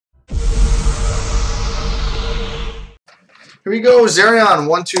Here we go, Xarion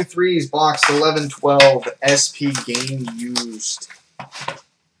 1-2-3s, box 11-12, SP game used.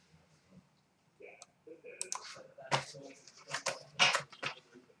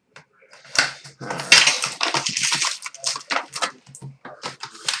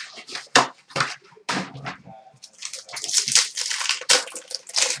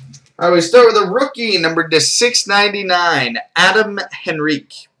 All right, we start with a rookie, numbered to 699, Adam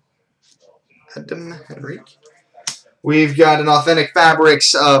Henrique. Adam Henrique. We've got an authentic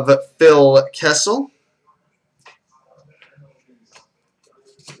fabrics of Phil Kessel.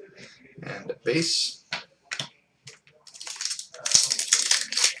 And a base.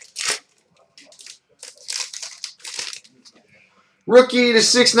 Rookie to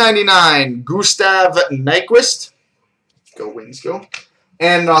 699, Gustav Nyquist. Go Wings, go.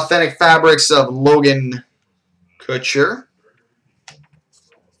 And an authentic fabrics of Logan Couture.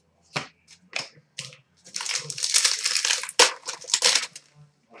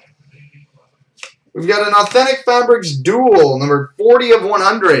 We've got an authentic fabrics dual, number 40 of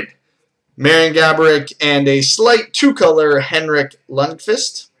 100, Marian Gaborik, and a slight two-color Henrik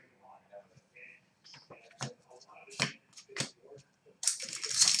Lundqvist.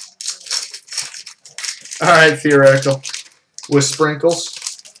 All right, theoretical with sprinkles.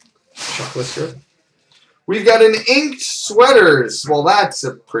 Chocolate syrup. We've got an inked sweaters. Well, that's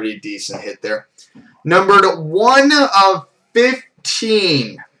a pretty decent hit there. Numbered 1 of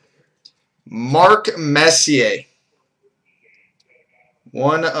 15. Mark Messier.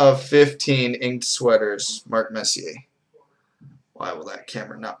 1 of 15 inked sweaters. Mark Messier. Why will that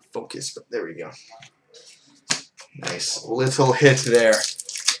camera not focus? But there we go. Nice little hit there.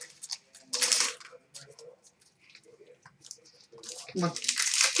 Come on.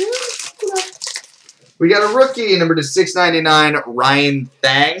 We got a rookie, number to 699, Ryan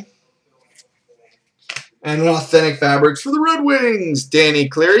Thang. And an authentic fabrics for the Red Wings, Danny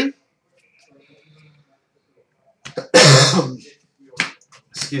Cleary.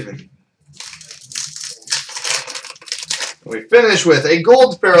 Excuse me. We finish with a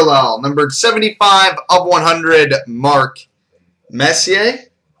gold parallel, numbered 75 of 100, Mark Messier.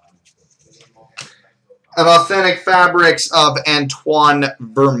 An authentic fabrics of Antoine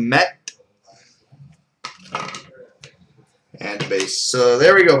Vermette. And base. So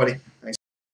there we go, buddy.